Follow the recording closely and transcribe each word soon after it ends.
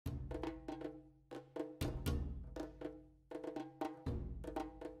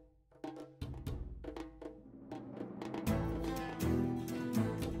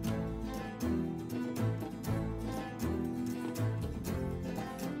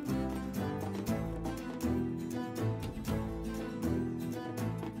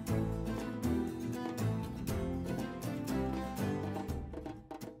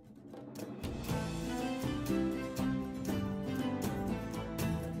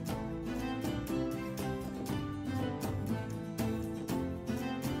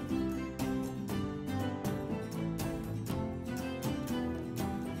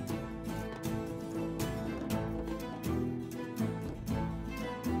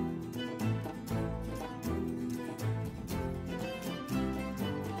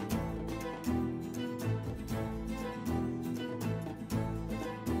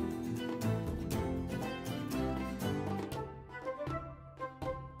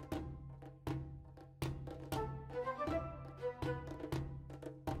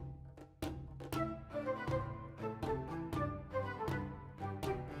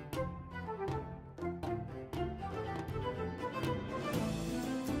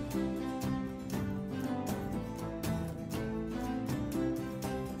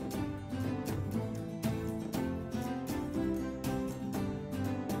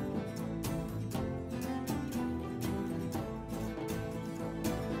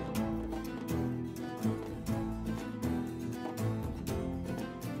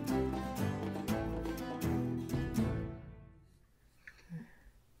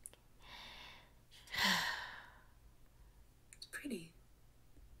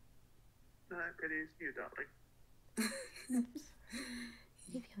pretty as you, darling.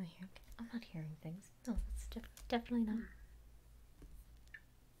 Maybe I'm not hearing things. No, that's definitely not.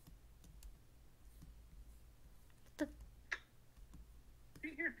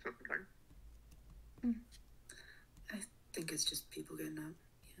 You hear something? I think it's just people getting up.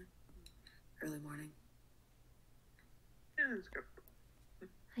 Yeah, early morning. Yeah, it's good.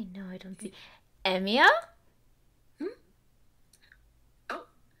 I know. I don't see. Emiya? Oh,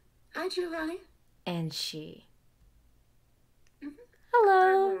 hi, Giovanni. And she. Mm-hmm.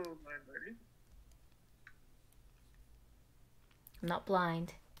 Hello. Hello, my lady. I'm not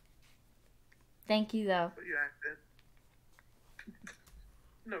blind. Thank you, though. But you acted.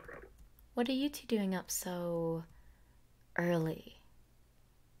 No problem. What are you two doing up so early?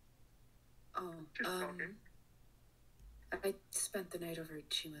 Oh, Just talking. I spent the night over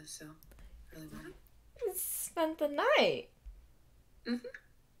at Shima, so early morning. Spent the night. Mm-hmm.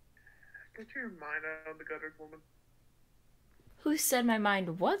 Get your mind out of the gutter, woman. Who said my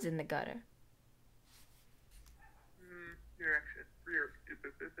mind was in the gutter?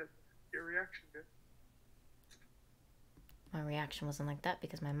 Your reaction did. My reaction wasn't like that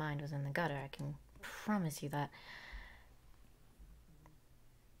because my mind was in the gutter. I can promise you that.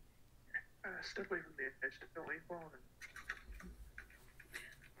 Step away from the edge. Don't let you fall in.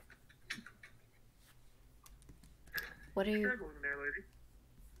 What are you... Struggling there, lady.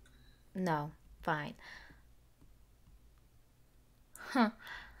 No, fine. Huh.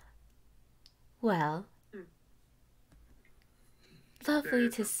 Well. Lovely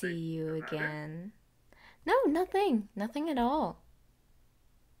to see you again. No, nothing. Nothing at all.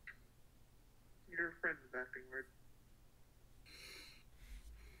 Your friend is acting weird.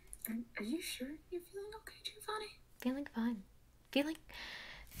 Are you sure you're feeling okay, Giovanni? Feeling fine.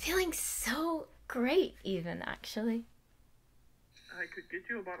 Feeling so great, even, actually. I could get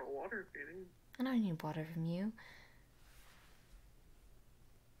you a bottle of water if you need. I don't need water from you.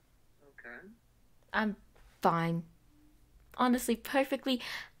 Okay. I'm fine. Honestly, perfectly,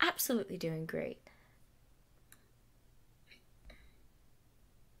 absolutely doing great.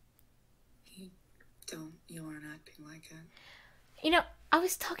 You aren't acting like it. You know, I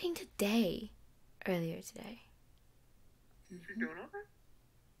was talking to Day earlier today. She's doing all right?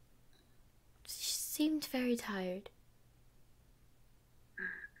 She seemed very tired.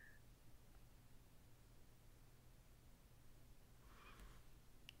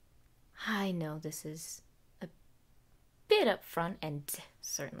 I know this is a bit upfront and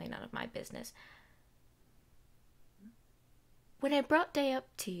certainly none of my business. When I brought Day up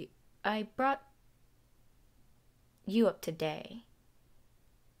to you, I brought you up to Day.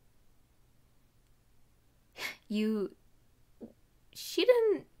 She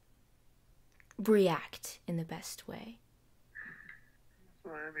didn't react in the best way.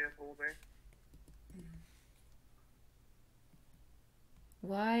 That's why I'm here all day.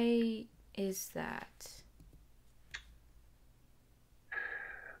 Why is that?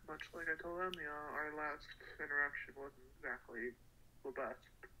 Much like I told Emiya, our last interaction wasn't exactly the best.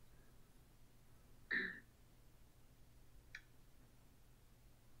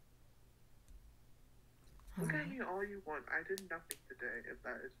 Look at me all you want. I did nothing today, if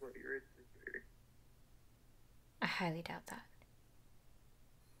that is what you're insinuating. I highly doubt that.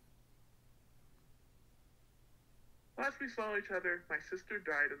 Last we saw each other, my sister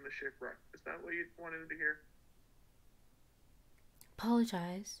died in the shipwreck. Is that what you wanted to hear?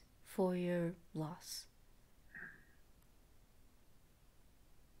 Apologize for your loss.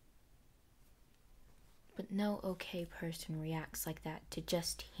 But no okay person reacts like that to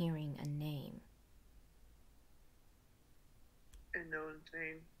just hearing a name. And no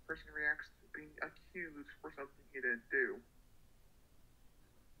insane person reacts to being accused for something he didn't do.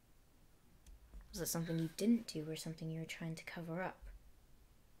 Was it something you didn't do or something you were trying to cover up?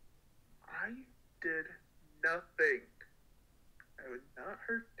 I did nothing. I would not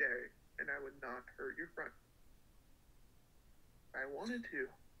hurt Day, and I would not hurt your friend. If I wanted to,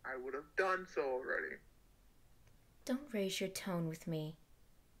 I would have done so already. Don't raise your tone with me.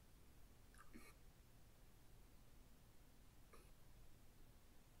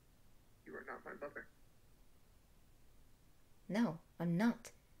 You are not my mother. No, I'm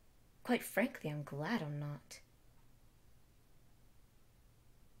not. Quite frankly, I'm glad I'm not.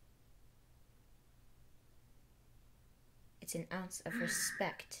 It's an ounce of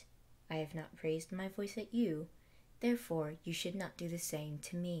respect. I have not raised my voice at you, therefore you should not do the same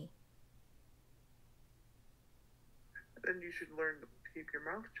to me. Then you should learn to keep your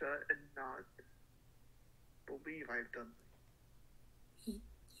mouth shut and not believe I've done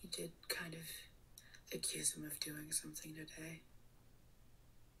You did kind of accuse him of doing something today.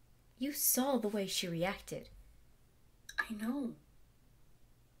 You saw the way she reacted. I know.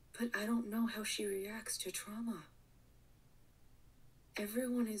 But I don't know how she reacts to trauma.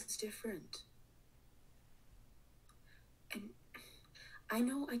 Everyone is different. And I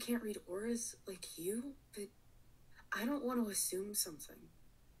know I can't read auras like you, but I don't want to assume something.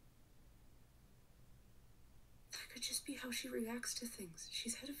 That could just be how she reacts to things.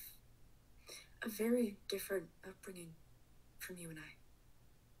 She's had a very different upbringing from you and I.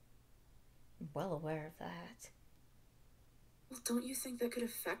 I'm well aware of that. Well, don't you think that could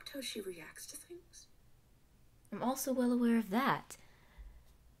affect how she reacts to things? I'm also well aware of that.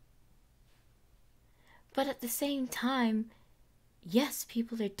 But at the same time, yes,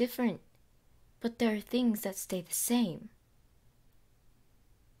 people are different, but there are things that stay the same.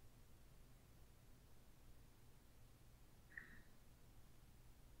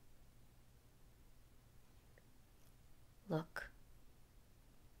 Look,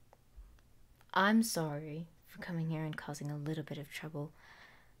 I'm sorry for coming here and causing a little bit of trouble.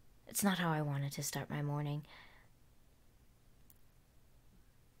 It's not how I wanted to start my morning.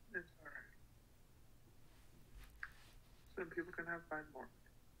 It's alright. Some people can have bad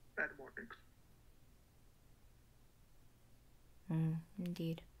mornings.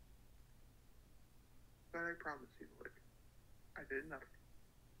 Indeed. But I promise you, like, I did nothing.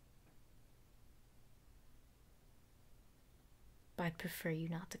 I'd prefer you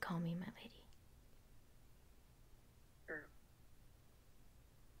not to call me my lady. Sure.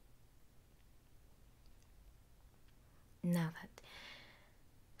 Now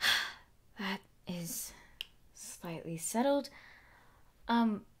that is slightly settled.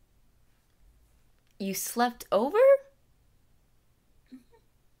 You slept over?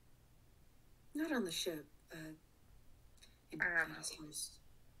 Not on the ship. In I have Grandma's house.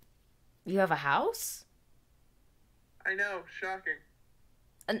 You have a house? I know, shocking.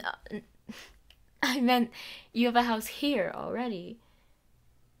 I meant you have a house here already.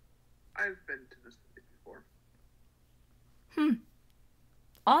 I've been to this city before.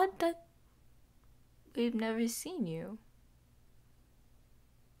 Odd that we've never seen you.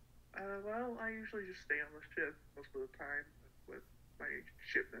 Well, I usually just stay on the ship most of the time with my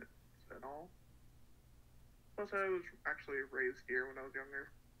shipments and all. Plus, I was actually raised here when I was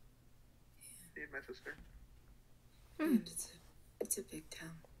younger. Me and my sister. And it's a big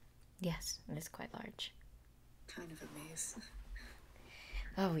town. Yes, it is quite large. Kind of a maze.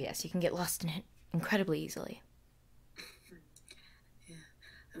 Oh yes, you can get lost in it incredibly easily. Yeah.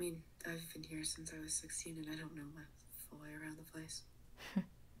 I mean, I've been here since I was 16 and I don't know my full way around the place.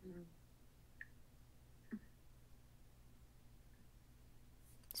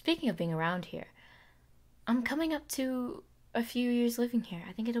 Speaking of being around here, I'm coming up to a few years living here.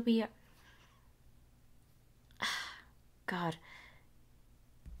 I think it'll be... God.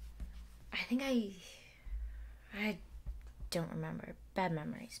 I think I don't remember. Bad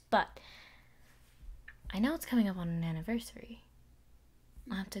memories. But I know it's coming up on an anniversary.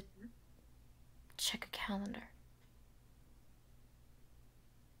 I'll have to check a calendar.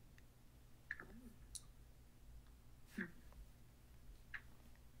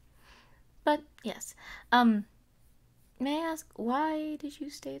 But yes, may I ask, why did you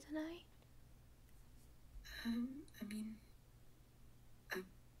stay the night? I mean, I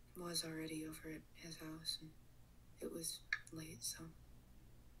was already over at his house and it was late, so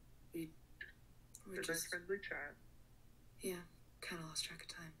we were Nice just, friendly chat. yeah, kind of lost track of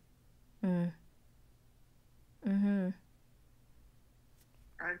time.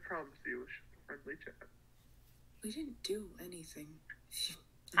 I promise you, it was just a friendly chat. We didn't do anything.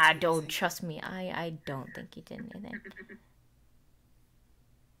 I don't, trust me, I don't think you did anything.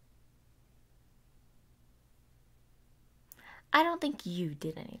 I don't think you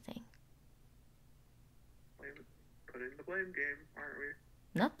did anything. Putting the blame game, aren't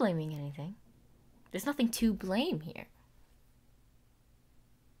we? Not blaming anything. There's nothing to blame here.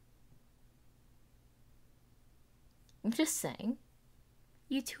 I'm just saying,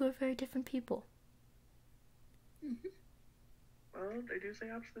 you two are very different people. Well, they do say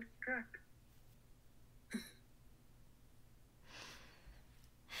opposites attract.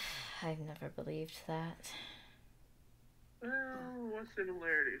 I've never believed that. Well, what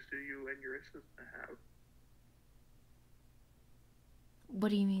similarities do you and your assistant have? What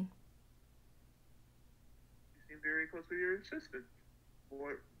do you mean? You seem very close with your assistant.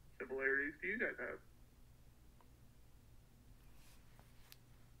 What similarities do you guys have?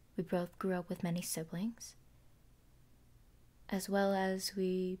 We both grew up with many siblings, as well as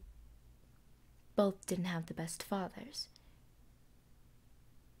we both didn't have the best fathers.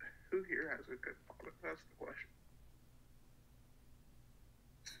 Who here has a good father? That's the question.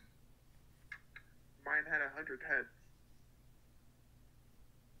 mine had 100 heads.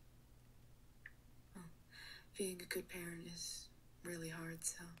 Well, being a good parent is really hard,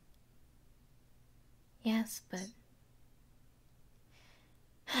 so... Yes, but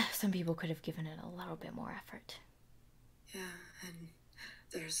some people could have given it a little bit more effort. Yeah, and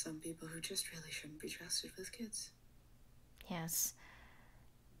there's some people who just really shouldn't be trusted with kids. Yes.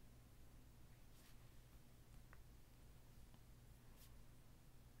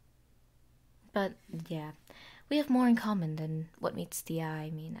 But, yeah, we have more in common than what meets the eye,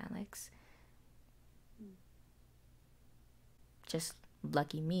 me and Alex. Just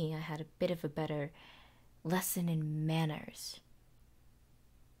lucky me, I had a bit of a better lesson in manners.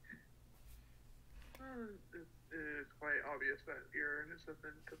 It's quite obvious that your husband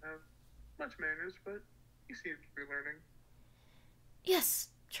doesn't have much manners, but he seems to be learning. Yes,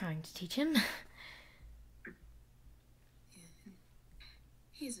 trying to teach him. Yeah.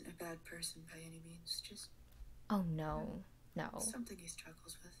 He isn't a bad person by any means, just... Oh, no. No. Something he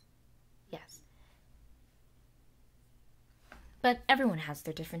struggles with. Yes. But everyone has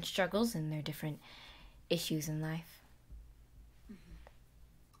their different struggles and their different issues in life.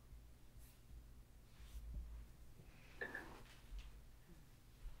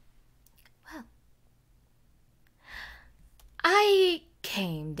 Well, I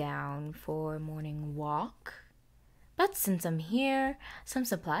came down for a morning walk, but since I'm here, some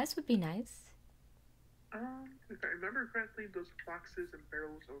supplies would be nice. If I remember correctly, those boxes and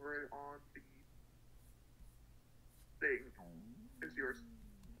barrels over on the thing is yours.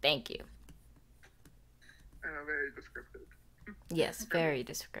 Thank you. And very descriptive. Yes, very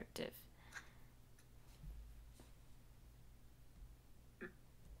descriptive.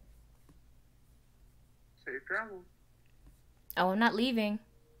 Safe travels. Oh, I'm not leaving.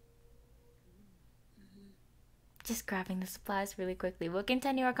 Just grabbing the supplies really quickly. We'll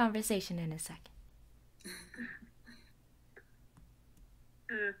continue our conversation in a second.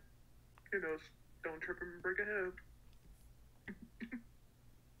 Who knows? Don't trip and break a hip.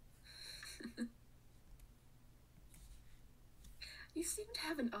 You seem to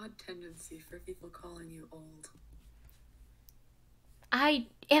have an odd tendency for people calling you old. I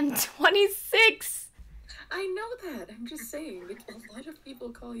am 26! I know that. I'm just saying, like, a lot of people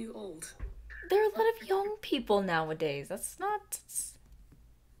call you old. There are a lot of young people nowadays. That's not...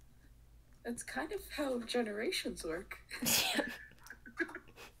 That's kind of how generations work.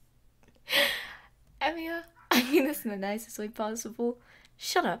 Emiya, I mean this in the nicest way possible.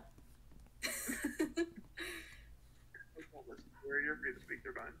 Shut up. You're free to speak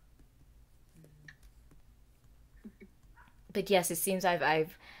your mind. But yes, it seems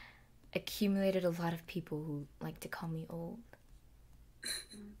I've accumulated a lot of people who like to call me old.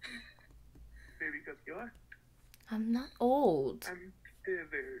 Maybe because you are. I'm not old. I'm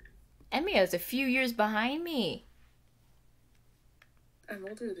tethered. Emiya's a few years behind me. I'm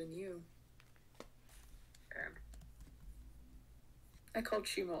older than you. And I called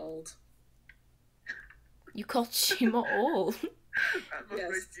Shima old. You called Shima old. that must Yes.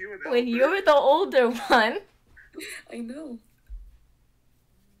 make you an When elder. you're the older one. I know.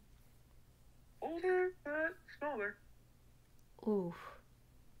 Older, but smaller. Ooh.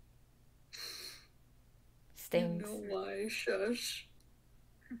 You Stings. know why, shush.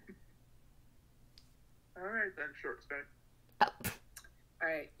 Alright then, short stay. Oh.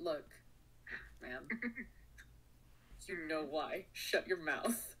 Alright, look. Man. You know why. Shut your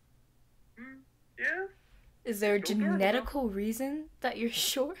mouth. Yeah? Is there a Don't worry about genetical reason that you're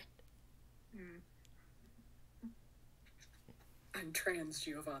short? I'm trans,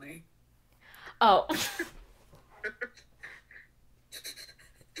 Giovanni. Oh.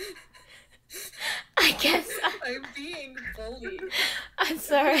 I guess I'm being bullied. I'm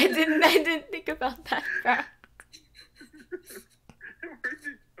sorry. I didn't think about that fact.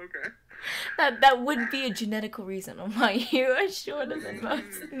 Okay. That would be a genetical reason on why you are shorter than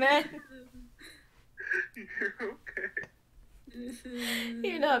most men. You're okay.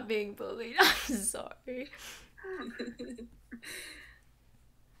 You're not being bullied. I'm sorry.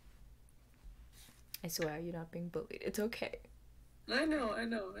 I swear, you're not being bullied. It's okay. I know. If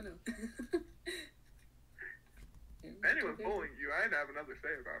anyone bullying you, I'd have another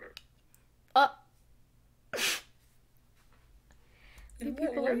say about it. Leave In what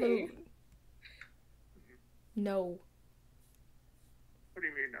people way? alone. No. What do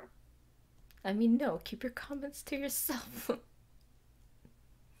you mean, no? I mean, no. Keep your comments to yourself.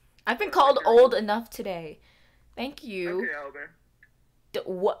 I've been called old enough today. Thank you. Okay, Elder.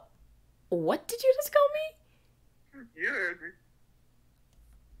 What? What did you just call me? You heard me.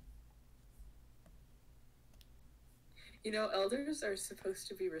 You know, elders are supposed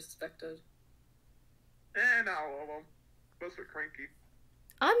to be respected. Not all of them. Most are cranky.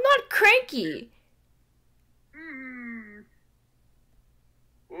 I'm not cranky.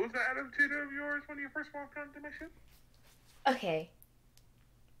 What was the attitude of yours when you first walked onto my ship? Okay.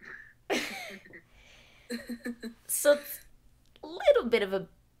 So it's a little bit of a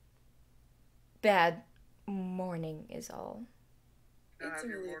bad morning is all. It's Have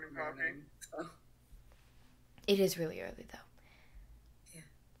your early morning in the coffee. morning, so. It is really early though.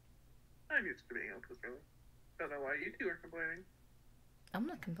 I'm used to being up this early. Don't know why you two are complaining. I'm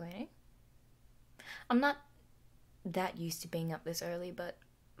not complaining. I'm not that used to being up this early, but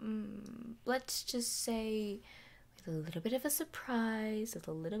let's just say with a little bit of a surprise, with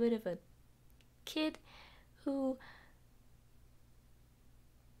a little bit of a kid who...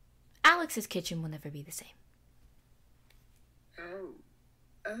 Alex's kitchen will never be the same.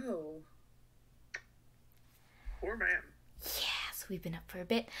 Oh. Poor man. Yes, we've been up for a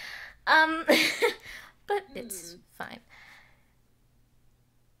bit. But it's fine.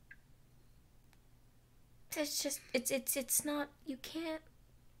 It's just it's not, you can't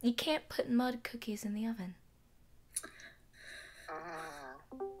put mud cookies in the oven.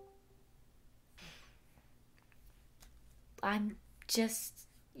 I'm just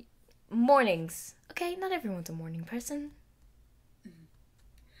mornings. Okay, not everyone's a morning person.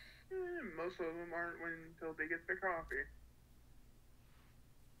 Most of them aren't until they get their coffee.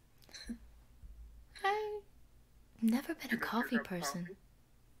 I've never been a Just coffee your cup of person. coffee?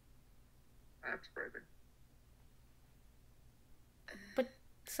 That's surprising.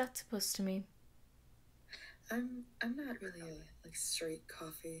 What's that supposed to mean? I'm not really a straight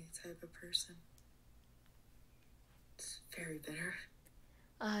coffee type of person. It's very bitter.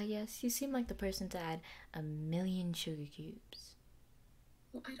 Yes, you seem like the person to add 1,000,000 sugar cubes.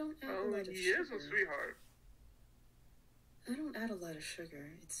 Well, I don't add a lot of He sugar. is a sweetheart. I don't add a lot of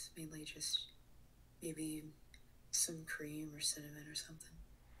sugar. It's mainly just maybe some cream or cinnamon or something.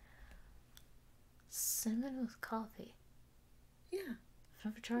 Cinnamon with coffee. Yeah. I've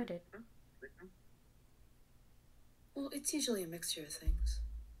never tried it. Well, it's usually a mixture of things.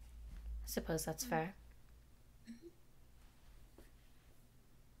 I suppose that's fair.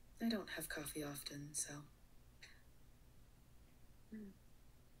 I don't have coffee often, so.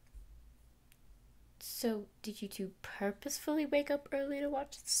 So, did you two purposefully wake up early to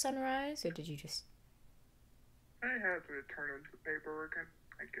watch the sunrise, or did you just... I had to turn in some paperwork, and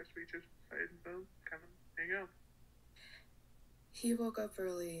I guess we just decided to kind of hang out. He woke up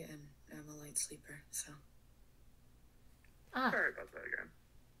early, and I'm a light sleeper, so. Sorry about that again.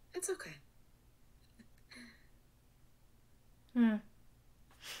 It's okay.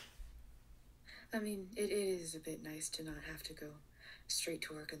 I mean, it is a bit nice to not have to go straight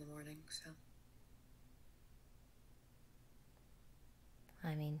to work in the morning, so.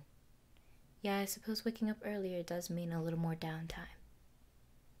 I mean, yeah, I suppose waking up earlier does mean a little more downtime.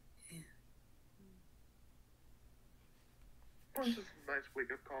 Yeah. Well, it's just a nice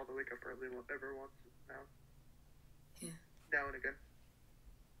wake-up call to wake up early every once now. Yeah. Now and again.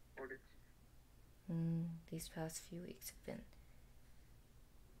 Mornings. These past few weeks have been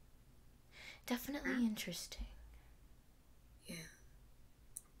definitely interesting. Yeah.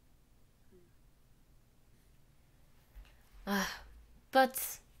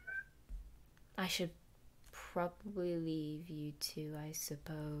 But I should probably leave you two, I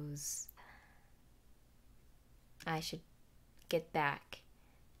suppose. I should get back.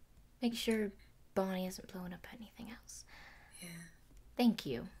 Make sure Bonnie hasn't blown up anything else. Yeah. Thank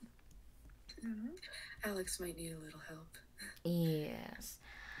you. Alex might need a little help. Yes.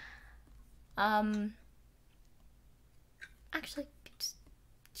 Actually,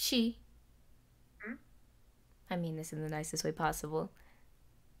 she... I mean this in the nicest way possible.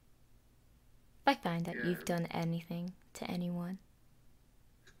 If I find that you've done anything to anyone,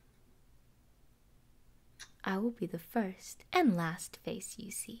 I will be the first and last face you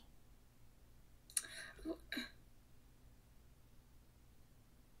see.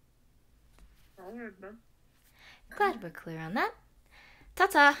 Alright then. Glad we're clear on that.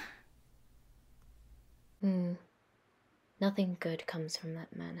 Ta-ta! Nothing good comes from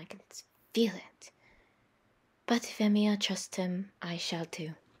that man. I can feel it. But if Emiya trusts him, I shall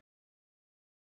too.